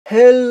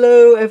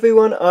Hello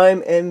everyone,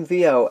 I'm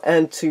MVL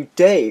and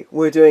today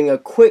we're doing a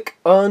quick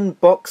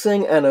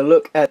unboxing and a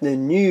look at the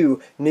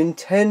new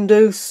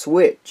Nintendo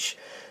Switch.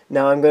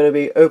 Now I'm going to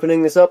be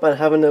opening this up and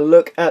having a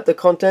look at the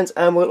contents,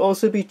 and we'll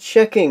also be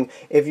checking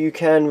if you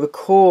can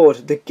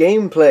record the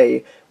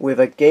gameplay with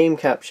a game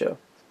capture.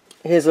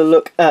 Here's a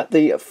look at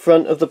the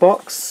front of the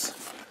box,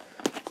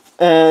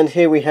 and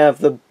here we have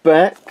the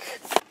back.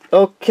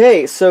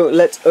 Okay, so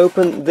let's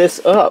open this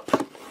up.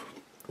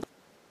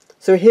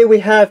 So here we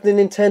have the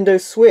Nintendo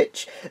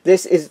Switch.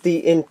 This is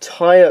the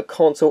entire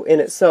console in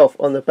itself.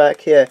 On the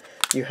back here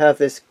you have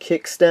this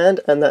kickstand,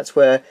 and that's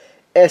where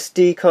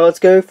SD cards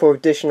go for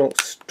additional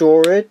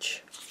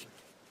storage.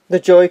 The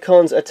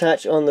Joy-Cons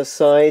attach on the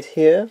side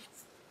here.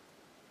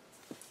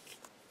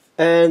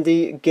 And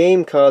the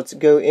game cards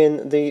go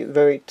in the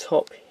very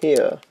top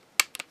here.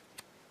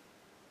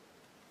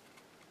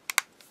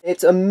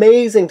 It's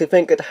amazing to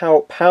think at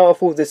how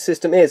powerful this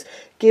system is,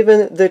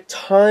 given the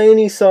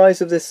tiny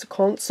size of this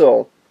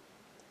console.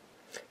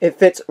 It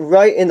fits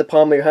right in the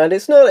palm of your hand.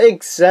 It's not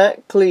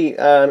exactly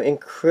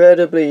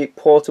incredibly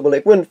portable.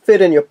 It wouldn't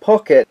fit in your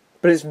pocket,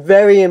 but it's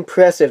very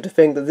impressive to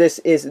think that this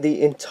is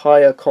the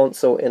entire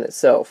console in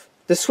itself.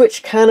 The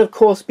Switch can of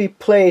course be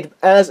played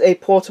as a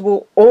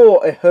portable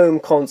or a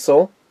home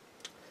console.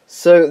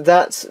 So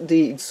that's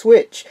the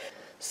Switch.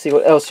 See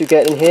what else you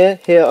get in here.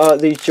 Here are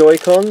the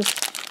Joy-Cons.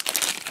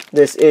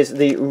 This is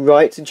the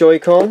right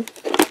Joy-Con,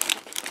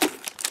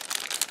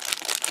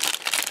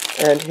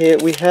 and here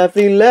we have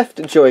the left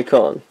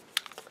Joy-Con.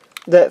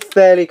 They're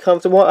fairly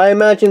comfortable. I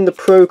imagine the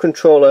Pro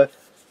controller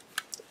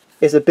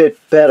is a bit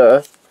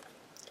better.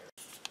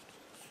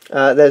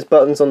 There's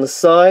buttons on the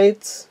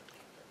sides,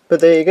 but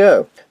there you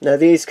go. Now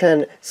these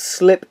can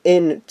slip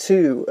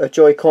into a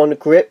Joy-Con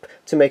grip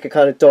to make a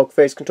kind of dog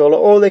face controller,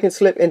 or they can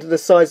slip into the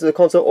sides of the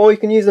console, or you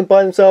can use them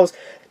by themselves.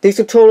 These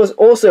controllers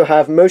also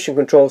have motion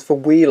controls for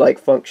Wii-like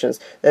functions.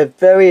 They're a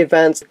very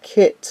advanced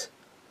kit.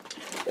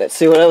 Let's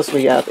see what else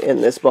we have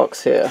in this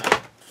box here.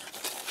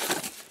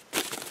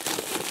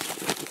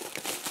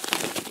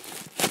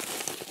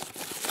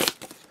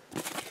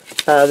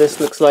 This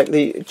looks like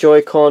the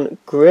Joy-Con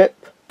grip.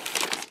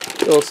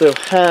 We also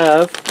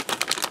have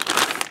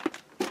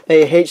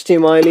a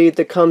HDMI lead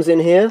that comes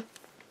in here.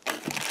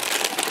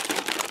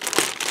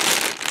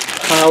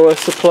 Power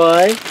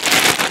supply.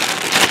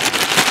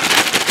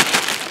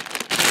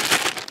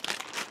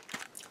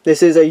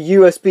 This is a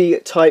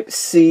USB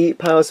Type-C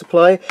power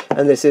supply,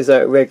 and this is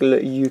a regular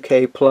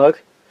UK plug.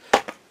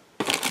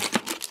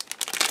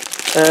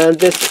 And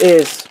this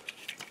is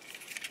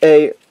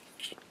a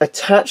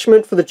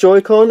attachment for the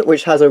Joy-Con,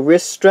 which has a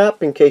wrist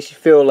strap in case you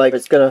feel like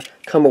it's going to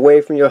come away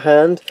from your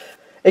hand.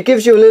 It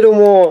gives you a little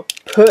more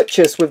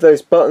purchase with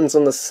those buttons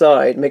on the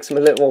side, makes them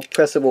a little more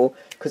pressable,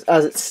 because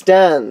as it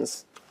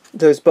stands,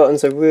 those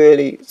buttons are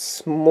really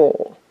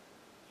small.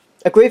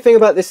 A great thing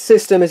about this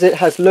system is it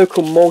has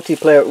local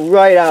multiplayer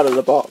right out of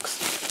the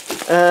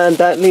box. And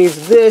that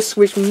leaves this,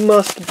 which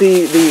must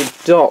be the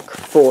dock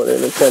for the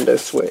Nintendo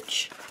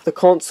Switch. The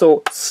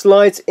console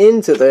slides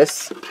into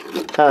this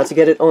to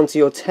get it onto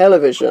your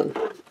television.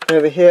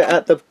 Over here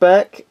at the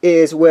back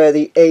is where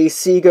the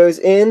AC goes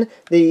in,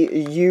 the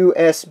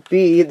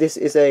USB. This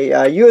is a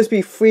USB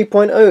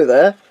 3.0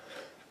 there.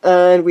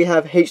 And we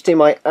have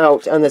HDMI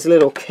out, and there's a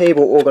little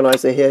cable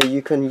organizer here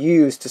you can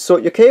use to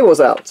sort your cables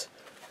out.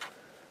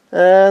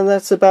 And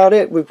that's about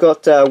it. We've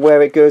got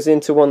where it goes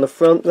into on the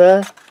front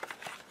there.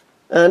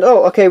 And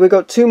oh, okay, we've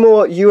got two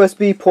more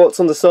USB ports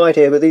on the side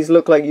here, but these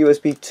look like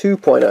USB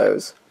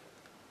 2.0s.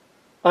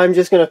 I'm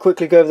just going to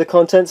quickly go over the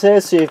contents here.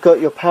 So you've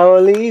got your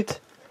power lead,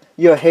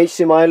 your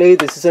HDMI lead.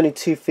 This is only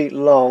 2 feet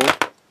long.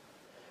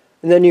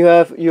 And then you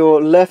have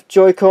your left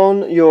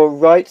Joy-Con, your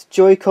right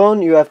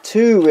Joy-Con. You have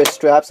two wrist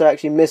straps. I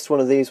actually missed one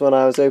of these when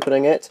I was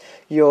opening it.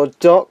 Your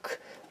dock,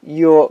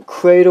 your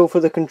cradle for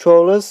the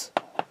controllers,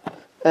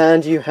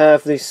 and you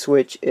have the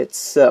Switch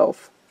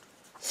itself.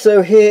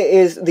 So here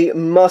is the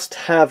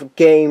must-have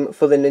game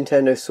for the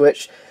Nintendo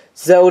Switch,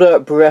 Zelda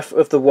Breath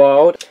of the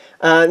Wild.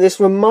 And this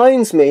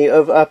reminds me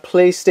of a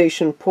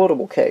PlayStation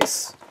Portable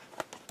case.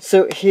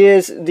 So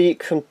here's the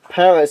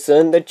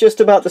comparison. They're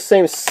just about the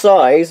same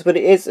size, but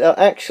it is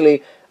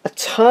actually a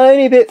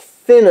tiny bit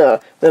thinner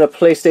than a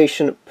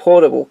PlayStation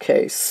Portable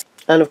case.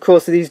 And of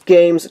course these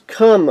games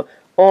come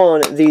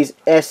on these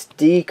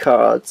SD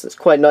cards. It's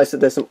quite nice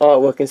that there's some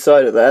artwork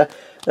inside of there.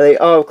 They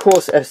are of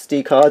course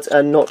SD cards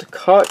and not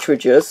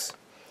cartridges.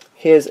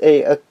 Here's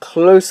a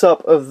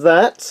close-up of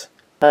that,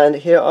 and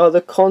here are the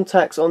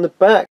contacts on the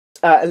back.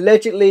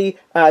 Allegedly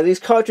these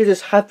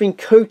cartridges have been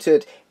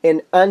coated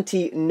in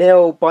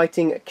anti-nail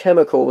biting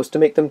chemicals to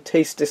make them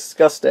taste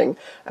disgusting.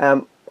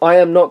 I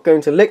am not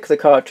going to lick the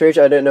cartridge,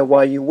 I don't know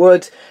why you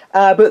would,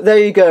 but there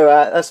you go,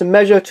 that's a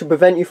measure to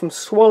prevent you from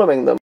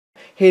swallowing them.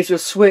 Here's your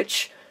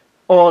Switch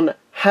on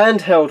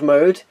handheld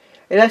mode.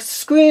 The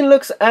screen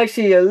looks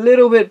actually a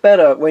little bit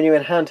better when you're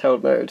in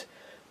handheld mode.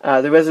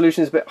 The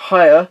resolution is a bit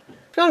higher.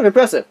 Kind of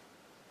impressive.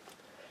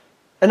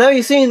 And now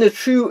you're seeing the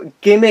true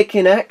gimmick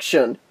in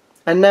action.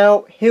 And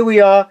now here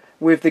we are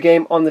with the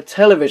game on the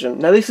television.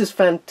 Now this is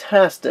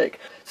fantastic.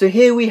 So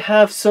here we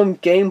have some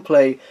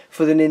gameplay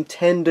for the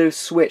Nintendo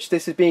Switch.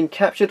 This is being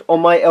captured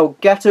on my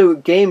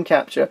Elgato game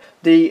capture.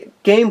 The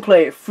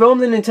gameplay from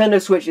the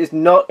Nintendo Switch is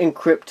not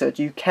encrypted.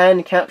 You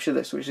can capture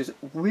this, which is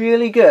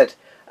really good.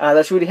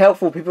 That's really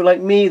helpful. People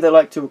like me that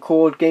like to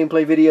record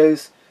gameplay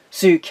videos,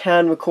 so you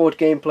can record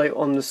gameplay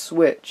on the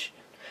Switch.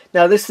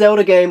 Now this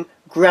Zelda game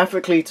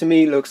graphically to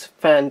me looks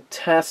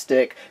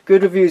fantastic.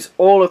 Good reviews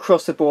all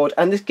across the board,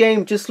 and this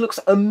game just looks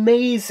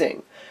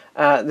amazing.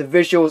 The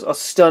visuals are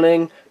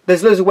stunning.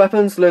 There's loads of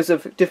weapons, loads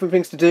of different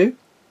things to do.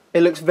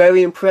 It looks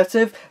very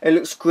impressive. It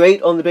looks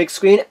great on the big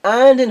screen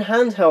and in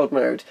handheld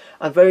mode.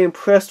 I'm very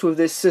impressed with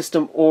this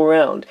system all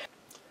around.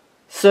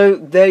 So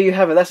there you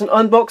have it. That's an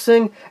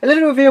unboxing, a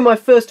little review of my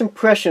first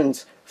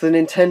impressions for the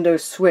Nintendo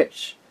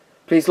Switch.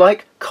 Please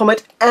like,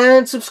 comment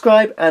and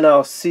subscribe, and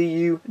I'll see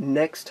you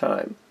next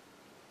time.